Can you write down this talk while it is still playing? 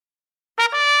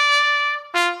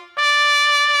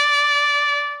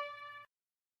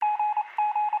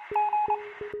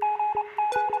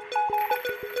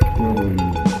W.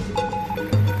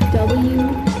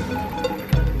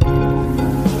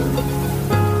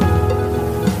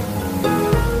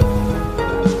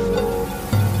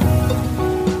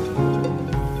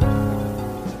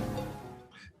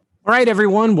 All right,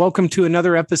 everyone. Welcome to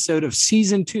another episode of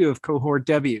Season 2 of Cohort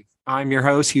W. I'm your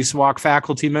host, USWOC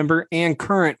faculty member and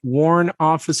current Warrant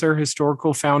Officer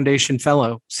Historical Foundation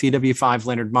Fellow, CW5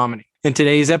 Leonard Mominy. In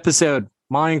today's episode,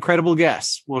 my incredible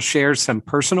guests will share some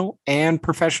personal and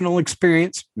professional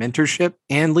experience, mentorship,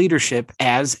 and leadership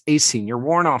as a senior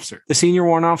warrant officer. The senior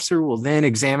warrant officer will then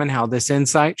examine how this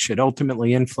insight should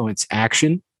ultimately influence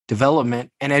action, development,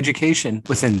 and education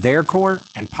within their corps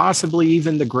and possibly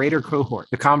even the greater cohort.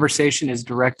 The conversation is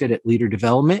directed at leader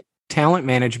development, talent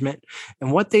management,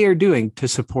 and what they are doing to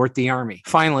support the Army.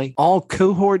 Finally, all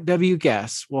Cohort W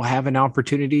guests will have an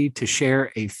opportunity to share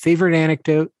a favorite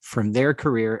anecdote from their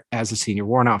career as a senior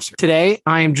warrant officer. Today,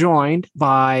 I am joined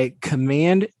by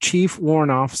Command Chief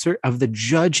Warrant Officer of the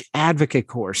Judge Advocate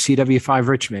Corps, CW5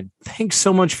 Richmond. Thanks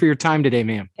so much for your time today,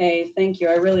 ma'am. Hey, thank you.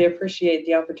 I really appreciate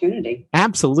the opportunity.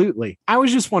 Absolutely. I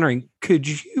was just wondering, could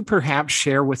you perhaps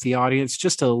share with the audience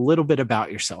just a little bit about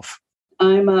yourself?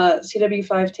 I'm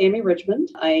CW5 Tammy Richmond.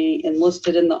 I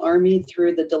enlisted in the Army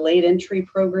through the delayed entry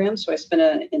program. So I spent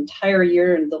an entire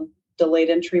year in the delayed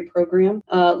entry program.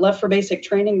 Left for basic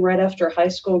training right after high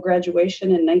school graduation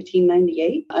in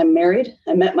 1998. I'm married.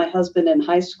 I met my husband in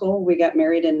high school. We got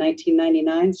married in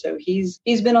 1999. So he's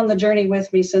been on the journey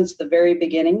with me since the very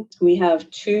beginning. We have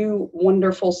two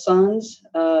wonderful sons,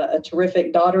 a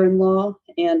terrific daughter-in-law,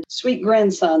 and sweet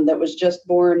grandson that was just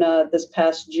born this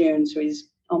past June. So he's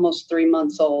almost 3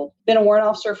 months old. Been a warrant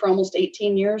officer for almost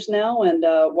 18 years now. And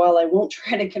while I won't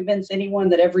try to convince anyone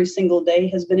that every single day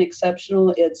has been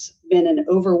exceptional, it's been an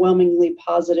overwhelmingly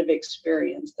positive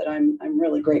experience that I'm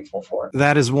really grateful for.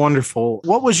 That is wonderful.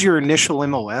 What was your initial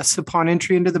MOS upon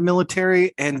entry into the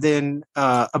military? And then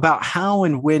about how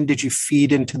and when did you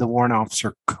feed into the warrant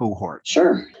officer cohort?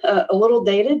 Sure. A little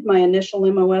dated. My initial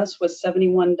MOS was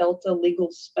 71 Delta Legal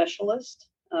Specialist.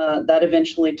 That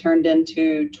eventually turned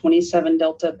into 27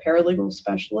 Delta Paralegal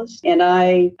Specialist. And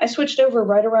I switched over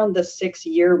right around the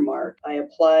 6-year mark. I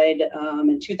applied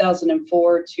in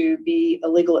 2004 to be a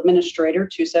legal administrator,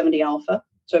 270 Alpha.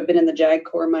 So I've been in the JAG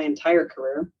Corps my entire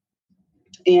career.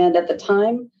 And at the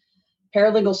time,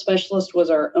 Paralegal Specialist was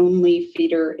our only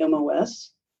feeder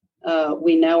MOS.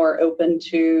 We now are open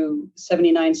to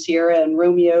 79 Sierra and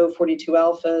Romeo, 42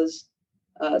 Alphas,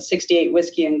 68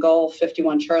 Whiskey and Golf,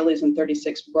 51 Charlies, and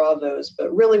 36 Bravos.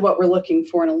 But really what we're looking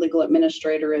for in a legal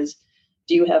administrator is,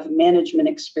 do you have management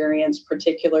experience,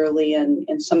 particularly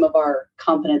in some of our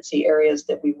competency areas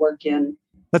that we work in?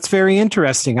 That's very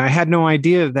interesting. I had no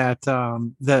idea that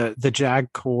the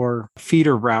JAG Corps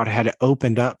feeder route had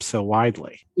opened up so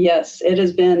widely. Yes, it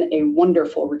has been a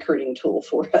wonderful recruiting tool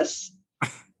for us.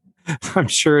 I'm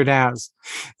sure it has.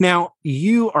 Now,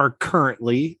 you are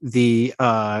currently the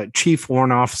Chief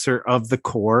Warrant Officer of the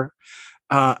Corps.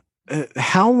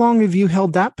 How long have you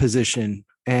held that position,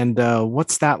 and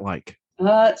what's that like?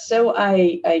 So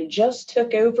I just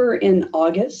took over in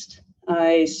August.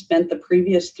 I spent the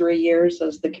previous 3 years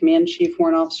as the Command Chief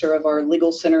Warrant Officer of our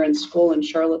legal center and school in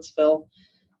Charlottesville,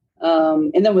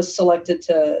 and then was selected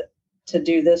to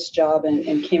do this job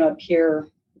and came up here.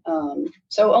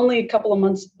 So only a couple of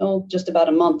months, just about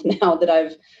a month now that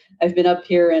I've been up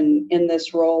here in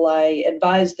this role. I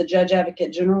advise the Judge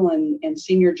Advocate General and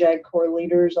senior JAG Corps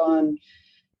leaders on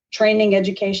training,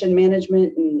 education,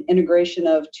 management, and integration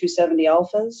of 270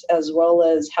 Alphas, as well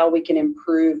as how we can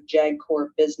improve JAG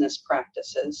Corps business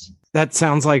practices. That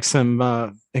sounds like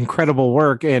some incredible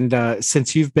work. And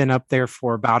since you've been up there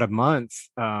for about a month,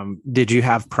 did you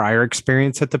have prior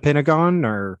experience at the Pentagon,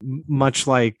 or much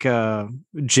like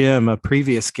Jim, a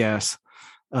previous guest,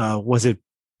 was it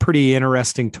pretty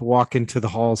interesting to walk into the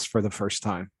halls for the first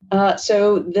time?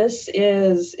 So this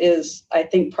is I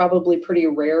think probably pretty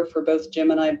rare for both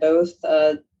Jim and I both.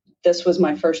 This was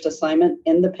my first assignment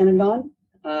in the Pentagon.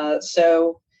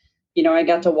 So I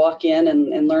got to walk in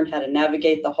and learn how to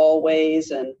navigate the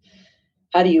hallways and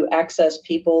how do you access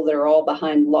people that are all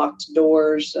behind locked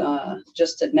doors,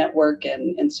 just to network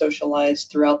and socialize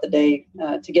throughout the day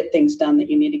to get things done that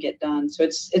you need to get done. So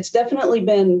it's definitely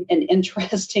been an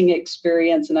interesting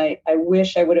experience, and I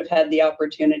wish I would have had the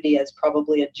opportunity as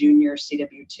probably a junior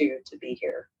CW2 to be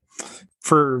here.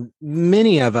 For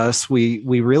many of us, we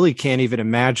really can't even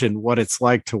imagine what it's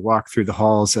like to walk through the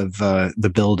halls of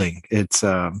the building. It's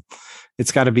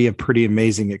got to be a pretty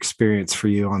amazing experience for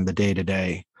you on the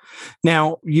day-to-day.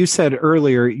 Now, you said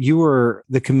earlier you were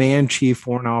the command chief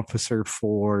warrant officer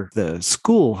for the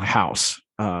schoolhouse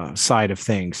side of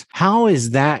things. How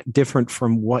is that different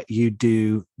from what you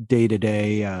do day to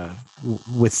day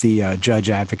with the Judge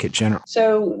Advocate General?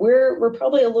 So we're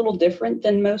probably a little different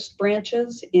than most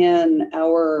branches in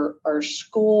our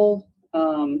school.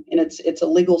 And it's a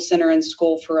legal center and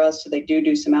school for us, so they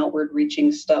do some outward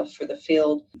reaching stuff for the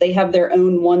field. They have their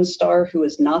own one-star who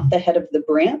is not the head of the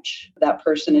branch. That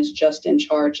person is just in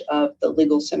charge of the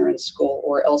legal center and school,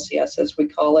 or LCS as we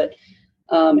call it.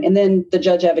 And then the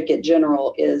Judge Advocate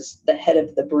General is the head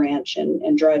of the branch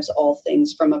and drives all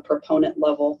things from a proponent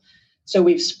level. So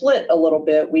we've split a little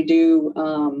bit. We do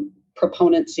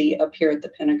proponency up here at the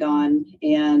Pentagon,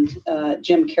 and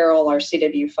Jim Carroll, our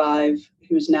CW5,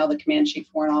 who's now the Command Chief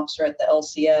Warrant Officer at the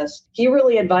LCS, he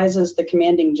really advises the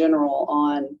Commanding General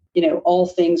on, all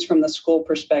things from the school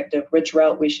perspective, which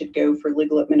route we should go for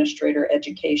legal administrator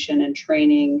education and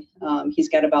training. He's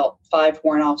got about 5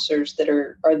 warrant officers that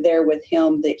are there with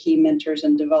him that he mentors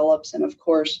and develops. And of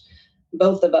course,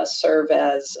 both of us serve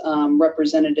as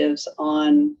representatives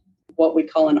on what we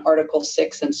call an Article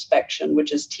 6 inspection,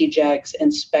 which is TJAG's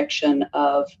inspection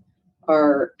of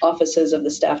our offices of the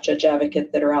Staff Judge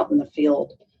Advocate that are out in the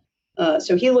field.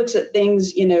 So he looks at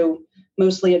things,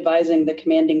 mostly advising the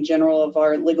Commanding General of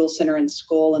our legal center and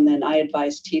school, and then I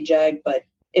advise TJAG, but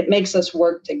it makes us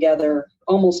work together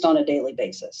almost on a daily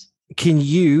basis. Can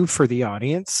you, for the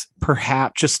audience,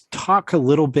 perhaps just talk a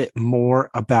little bit more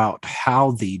about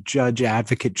how the Judge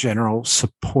Advocate General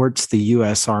supports the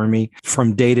U.S. Army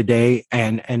from day to day?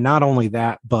 And not only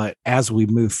that, but as we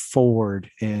move forward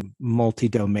in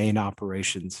multi-domain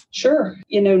operations? Sure.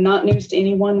 Not news to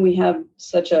anyone. We have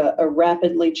such a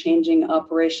rapidly changing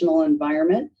operational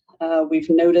environment. We've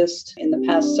noticed in the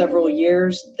past several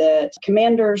years that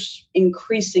commanders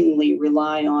increasingly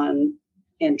rely on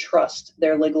and trust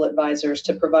their legal advisors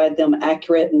to provide them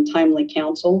accurate and timely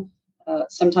counsel,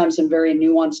 sometimes in very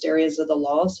nuanced areas of the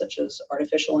law, such as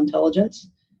artificial intelligence.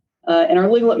 And our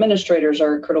legal administrators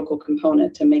are a critical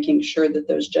component to making sure that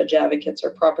those judge advocates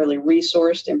are properly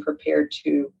resourced and prepared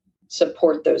to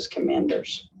support those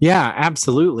commanders. Yeah,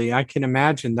 absolutely. I can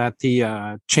imagine that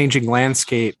the changing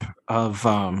landscape of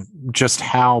just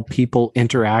how people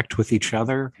interact with each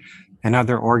other and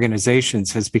other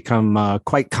organizations has become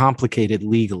quite complicated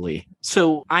legally.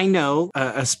 So I know,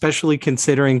 especially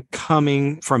considering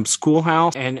coming from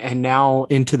Schoolhouse and now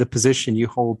into the position you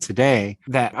hold today,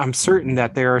 that I'm certain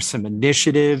that there are some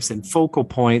initiatives and focal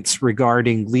points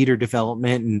regarding leader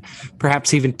development and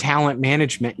perhaps even talent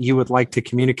management you would like to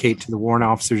communicate to the warrant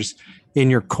officers in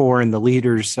your corps and the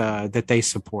leaders that they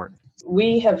support.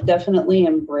 We have definitely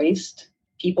embraced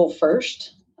people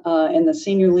first. And the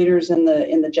senior leaders in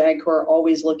the JAG Corps are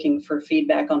always looking for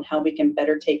feedback on how we can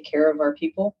better take care of our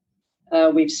people.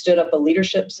 We've stood up a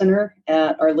leadership center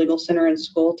at our legal center and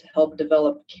school to help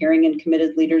develop caring and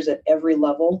committed leaders at every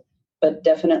level, but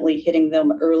definitely hitting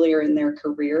them earlier in their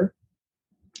career.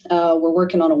 We're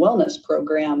working on a wellness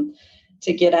program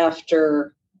to get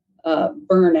after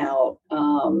burnout.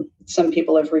 Some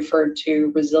people have referred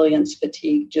to resilience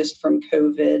fatigue just from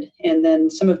COVID, and then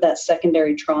some of that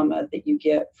secondary trauma that you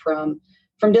get from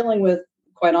dealing with,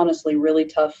 quite honestly, really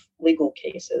tough legal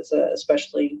cases,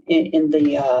 especially in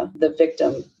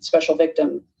the special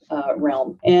victim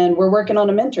realm. And we're working on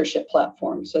a mentorship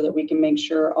platform so that we can make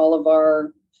sure all of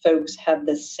our folks have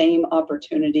the same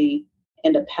opportunity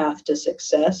and a path to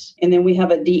success. And then we have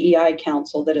a DEI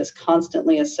council that is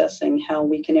constantly assessing how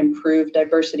we can improve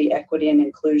diversity, equity, and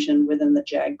inclusion within the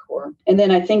JAG Corps. And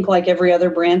then I think, like every other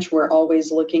branch, we're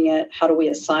always looking at how do we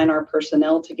assign our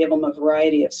personnel to give them a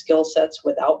variety of skill sets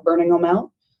without burning them out.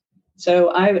 So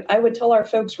I would tell our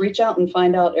folks, reach out and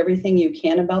find out everything you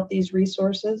can about these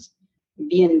resources,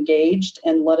 be engaged,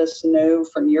 and let us know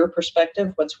from your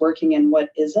perspective what's working and what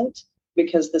isn't,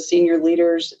 because the senior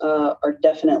leaders are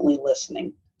definitely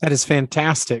listening. That is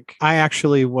fantastic. I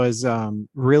actually was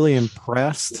really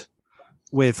impressed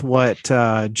with what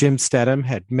Jim Stedham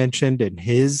had mentioned in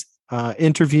his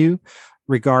interview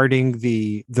regarding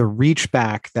the reach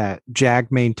back that JAG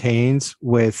maintains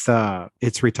with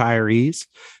its retirees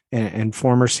and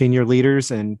former senior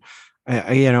leaders. And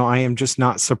I am just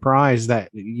not surprised that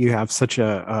you have such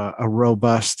a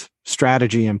robust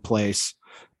strategy in place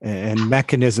and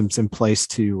mechanisms in place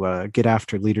to get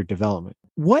after leader development.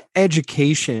 What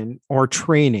education or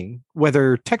training,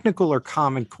 whether technical or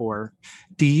Common Core,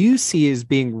 do you see as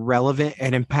being relevant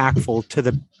and impactful to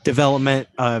the development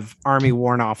of Army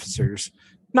warrant officers?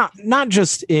 Not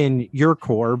just in your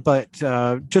corps, but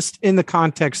just in the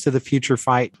context of the future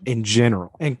fight in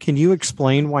general. And can you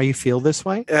explain why you feel this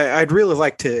way? I'd really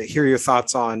like to hear your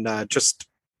thoughts on just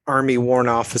Army warrant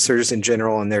officers in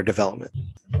general and their development.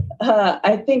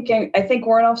 I think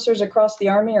warrant officers across the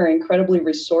Army are incredibly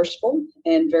resourceful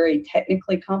and very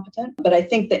technically competent. But I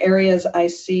think the areas I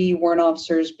see warrant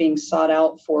officers being sought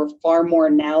out for far more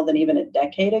now than even a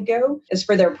decade ago is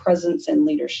for their presence in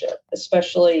leadership,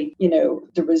 especially,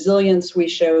 the resilience we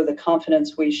show, the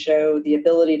confidence we show, the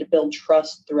ability to build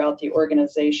trust throughout the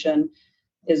organization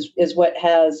is what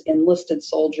has enlisted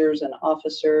soldiers and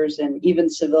officers and even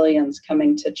civilians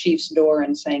coming to chief's door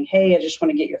and saying, hey, I just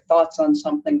want to get your thoughts on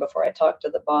something before I talk to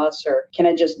the boss, or can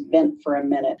I just vent for a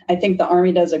minute? I think the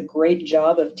Army does a great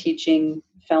job of teaching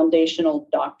foundational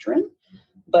doctrine,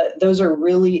 but those are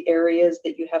really areas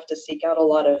that you have to seek out a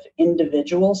lot of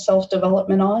individual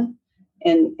self-development on.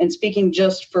 And speaking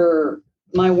just for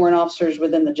my warrant officers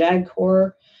within the JAG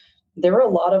Corps, there are a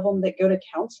lot of them that go to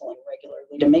counseling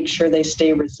regularly to make sure they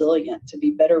stay resilient, to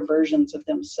be better versions of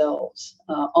themselves.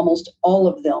 Almost all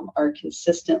of them are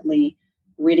consistently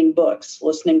reading books,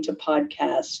 listening to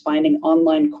podcasts, finding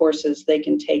online courses they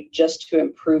can take just to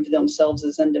improve themselves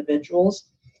as individuals.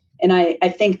 And I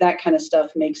think that kind of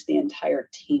stuff makes the entire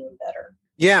team better.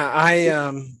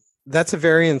 Yeah, that's a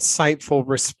very insightful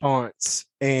response.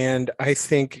 And I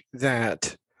think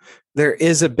that there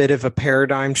is a bit of a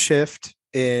paradigm shift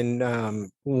in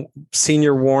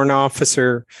senior warrant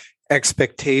officer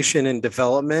expectation and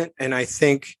development. And I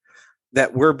think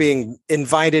that we're being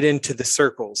invited into the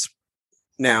circles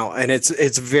now, and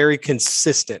it's very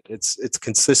consistent. It's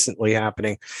consistently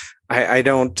happening. I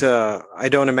don't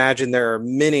imagine there are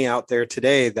many out there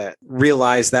today that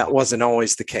realize that wasn't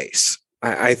always the case.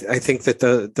 I think that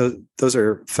those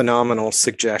are phenomenal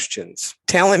suggestions.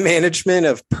 Talent management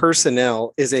of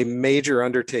personnel is a major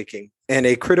undertaking and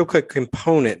a critical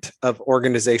component of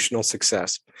organizational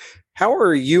success. How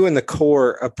are you and the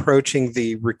Corps approaching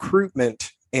the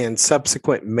recruitment and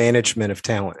subsequent management of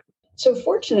talent? So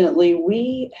fortunately,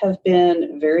 we have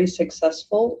been very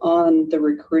successful on the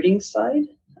recruiting side.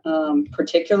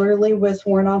 Particularly with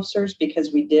warrant officers,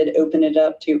 because we did open it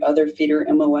up to other feeder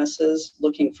MOSs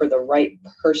looking for the right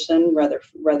person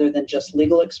rather than just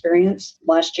legal experience.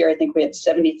 Last year, I think we had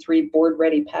 73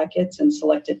 board-ready packets and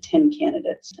selected 10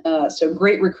 candidates. So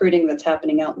great recruiting that's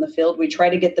happening out in the field. We try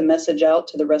to get the message out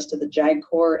to the rest of the JAG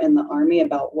Corps and the Army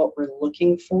about what we're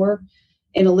looking for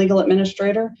in a legal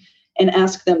administrator, and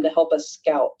ask them to help us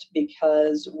scout,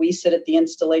 because we sit at the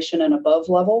installation and above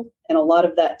level, and a lot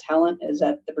of that talent is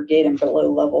at the brigade and below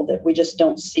level that we just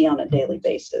don't see on a daily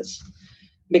basis.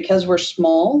 Because we're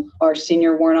small, our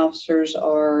senior warrant officers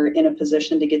are in a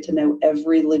position to get to know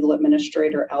every legal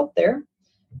administrator out there.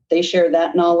 They share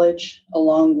that knowledge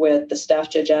along with the staff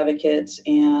judge advocates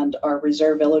and our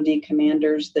reserve LOD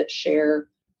commanders that share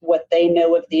what they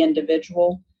know of the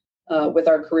individual with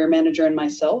our career manager and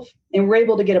myself. And we're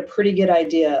able to get a pretty good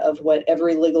idea of what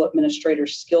every legal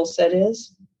administrator's skill set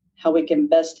is, how we can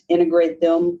best integrate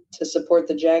them to support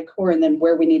the JAG Corps, and then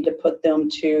where we need to put them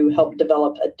to help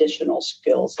develop additional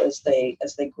skills as they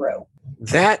grow.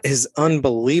 That is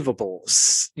unbelievable.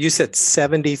 You said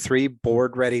 73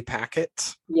 board-ready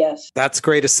packets? Yes. That's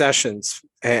great accessions.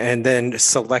 And then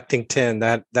selecting 10,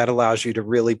 that allows you to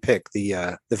really pick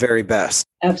the very best.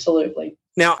 Absolutely.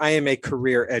 Now, I am a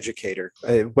career educator,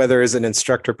 whether as an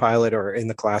instructor pilot or in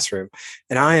the classroom,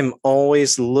 and I am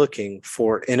always looking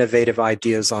for innovative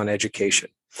ideas on education.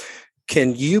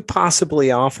 Can you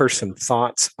possibly offer some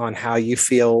thoughts on how you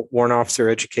feel warrant officer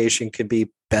education can be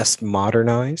best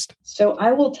modernized? So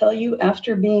I will tell you,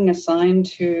 after being assigned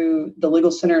to the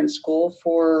Legal Center and School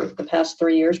for the past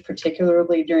 3 years,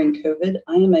 particularly during COVID,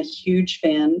 I am a huge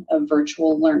fan of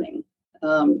virtual learning.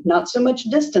 Not so much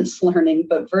distance learning,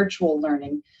 but virtual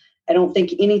learning. I don't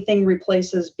think anything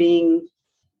replaces being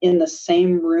in the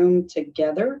same room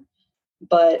together,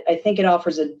 but I think it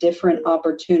offers a different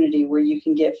opportunity where you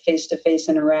can get face-to-face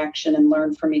interaction and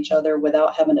learn from each other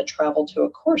without having to travel to a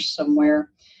course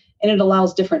somewhere. And it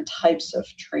allows different types of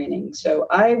training. So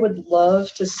I would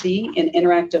love to see an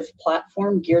interactive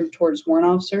platform geared towards warrant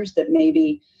officers that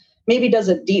maybe does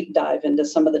a deep dive into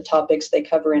some of the topics they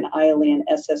cover in ILE and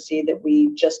SSE that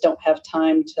we just don't have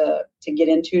time to get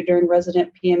into during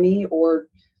resident PME, or,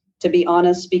 to be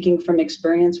honest, speaking from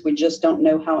experience, we just don't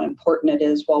know how important it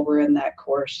is while we're in that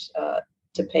course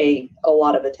to pay a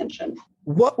lot of attention.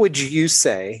 What would you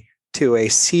say to a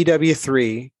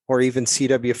CW3 or even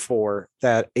CW4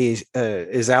 that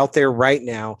is out there right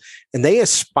now, and they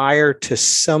aspire to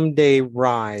someday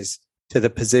rise to the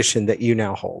position that you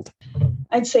now hold?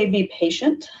 I'd say be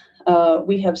patient.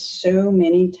 We have so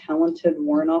many talented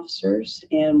warrant officers,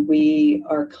 and we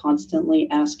are constantly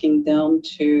asking them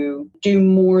to do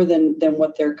more than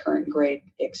what their current grade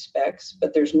expects.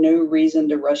 But there's no reason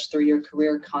to rush through your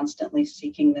career constantly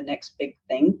seeking the next big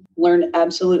thing. Learn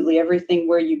absolutely everything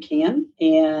where you can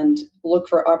and look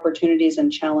for opportunities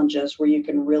and challenges where you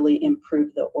can really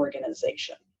improve the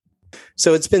organization.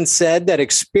 So it's been said that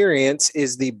experience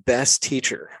is the best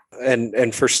teacher.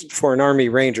 And for an Army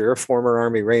Ranger, a former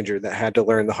Army Ranger that had to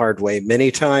learn the hard way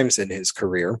many times in his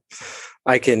career,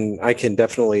 I can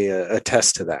definitely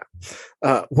attest to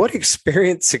that. What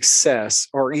experience, success,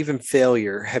 or even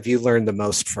failure have you learned the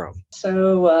most from?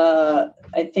 So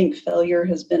I think failure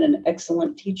has been an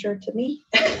excellent teacher to me.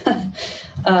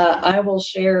 I will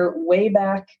share way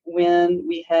back when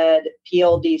we had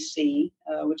PLDC,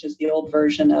 which is the old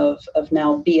version of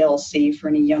now BLC for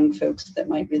any young folks that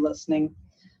might be listening.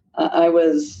 I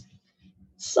was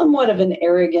somewhat of an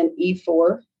arrogant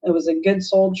E4. I was a good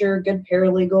soldier, good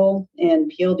paralegal, and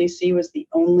PLDC was the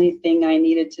only thing I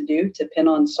needed to do to pin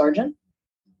on sergeant.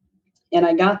 And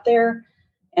I got there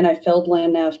and I failed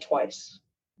land nav twice.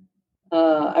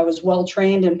 I was well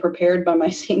trained and prepared by my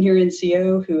senior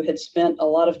NCO who had spent a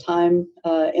lot of time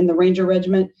in the Ranger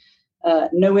Regiment.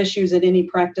 No issues at any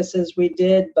practices we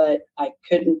did, but I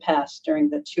couldn't pass during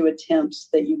the 2 attempts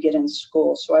that you get in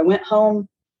school. So I went home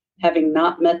having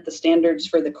not met the standards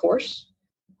for the course,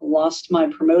 lost my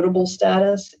promotable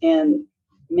status, and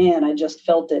man, I just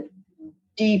felt it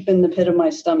deep in the pit of my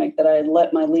stomach that I had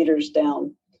let my leaders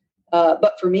down.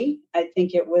 But for me, I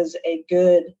think it was a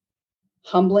good,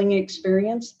 humbling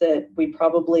experience that we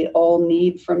probably all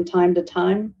need from time to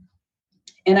time.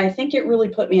 And I think it really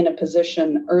put me in a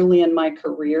position early in my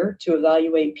career to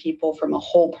evaluate people from a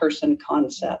whole person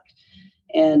concept.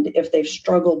 And if they've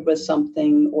struggled with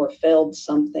something or failed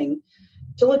something,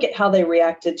 to look at how they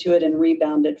reacted to it and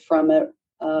rebounded from it,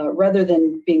 rather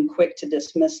than being quick to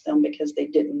dismiss them because they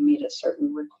didn't meet a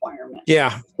certain requirement.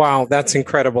 Yeah. Wow. That's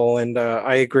incredible. And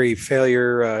I agree.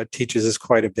 Failure teaches us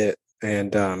quite a bit.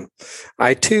 And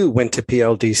I, too, went to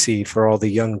PLDC for all the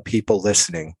young people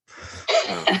listening.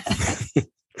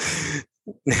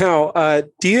 Now,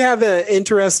 do you have an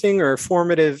interesting or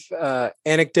formative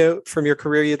anecdote from your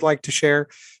career you'd like to share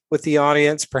with the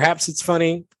audience? Perhaps it's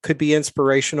funny, could be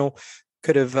inspirational,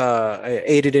 could have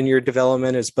aided in your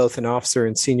development as both an officer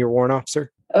and senior warrant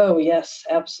officer? Oh, yes,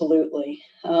 absolutely.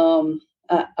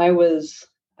 I was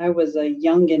a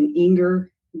young and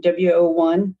eager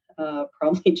W01,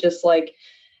 probably just like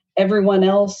everyone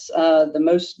else, the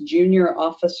most junior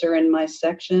officer in my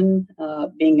section,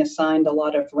 being assigned a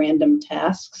lot of random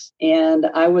tasks. And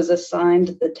I was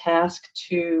assigned the task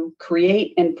to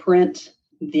create and print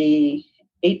the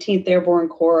 18th Airborne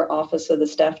Corps Office of the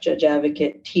Staff Judge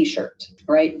Advocate t-shirt,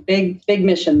 right? Big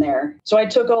mission there. So I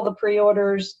took all the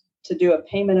pre-orders to do a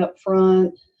payment up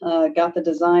front, got the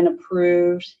design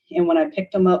approved. And when I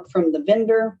picked them up from the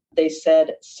vendor, they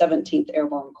said 17th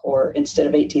Airborne Corps instead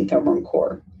of 18th Airborne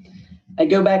Corps. I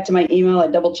go back to my email, I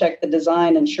double check the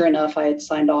design, and sure enough, I had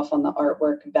signed off on the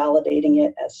artwork, validating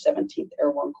it as 17th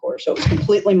Airborne Corps. So it was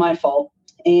completely my fault.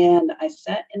 And I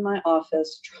sat in my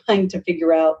office trying to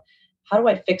figure out, how do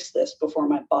I fix this before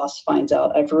my boss finds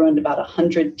out I've ruined about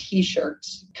 100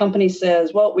 t-shirts? Company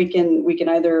says, well, we can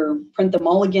either print them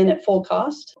all again at full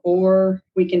cost, or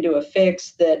we can do a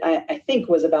fix that I think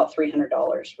was about $300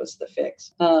 was the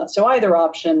fix. So either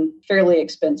option, fairly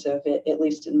expensive, at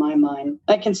least in my mind.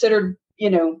 I considered,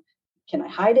 can I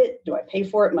hide it? Do I pay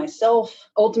for it myself?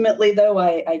 Ultimately, though,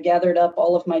 I gathered up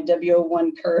all of my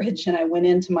W01 courage and I went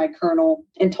into my colonel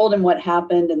and told him what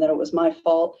happened and that it was my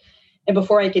fault. And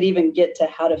before I could even get to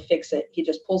how to fix it, he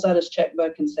just pulls out his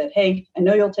checkbook and said, hey, I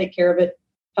know you'll take care of it.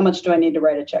 How much do I need to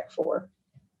write a check for?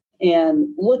 And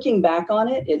looking back on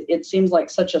it, it seems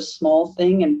like such a small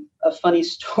thing and a funny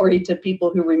story to people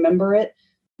who remember it.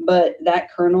 But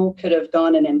that colonel could have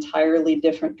gone an entirely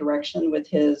different direction with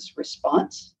his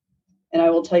response. And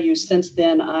I will tell you, since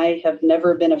then, I have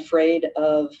never been afraid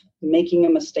of making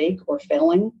a mistake or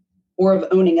failing, or of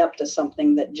owning up to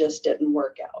something that just didn't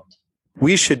work out.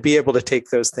 We should be able to take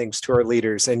those things to our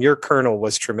leaders, and your colonel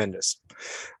was tremendous.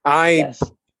 I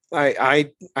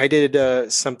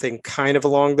did something kind of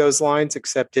along those lines,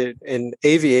 except in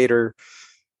aviator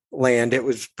land, it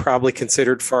was probably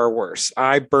considered far worse.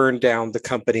 I burned down the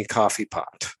company coffee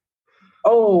pot.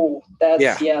 Oh,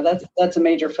 that's a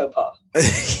major faux pas.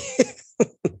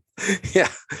 Yeah.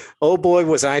 Oh boy,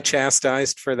 was I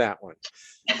chastised for that one.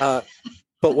 But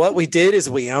what we did is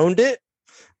we owned it.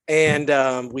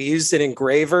 And we used an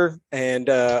engraver and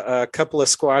a couple of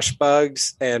squash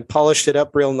bugs and polished it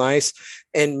up real nice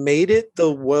and made it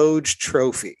the Woj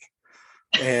trophy.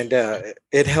 and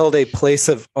it held a place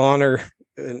of honor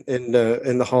in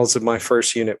the halls of my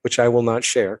first unit, which I will not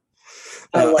share.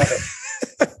 I love it.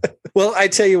 Well, I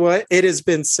tell you what, it has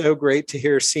been so great to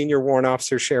hear senior warrant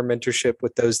officers share mentorship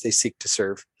with those they seek to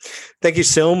serve. Thank you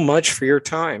so much for your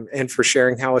time and for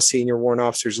sharing how a senior warrant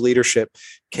officer's leadership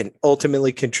can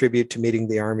ultimately contribute to meeting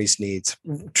the Army's needs.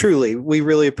 Truly, we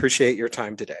really appreciate your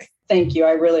time today. Thank you.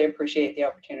 I really appreciate the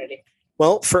opportunity.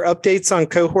 Well, for updates on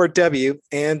Cohort W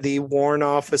and the Warrant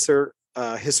Officer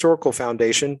Historical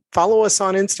Foundation, follow us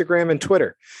on Instagram and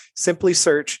Twitter. Simply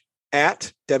search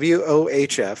at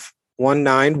WOHF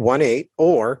 1918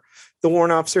 or the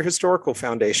Warrant Officer Historical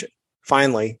Foundation.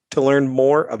 Finally, to learn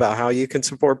more about how you can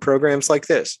support programs like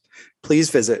this,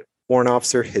 please visit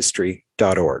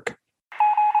warrantofficerhistory.org.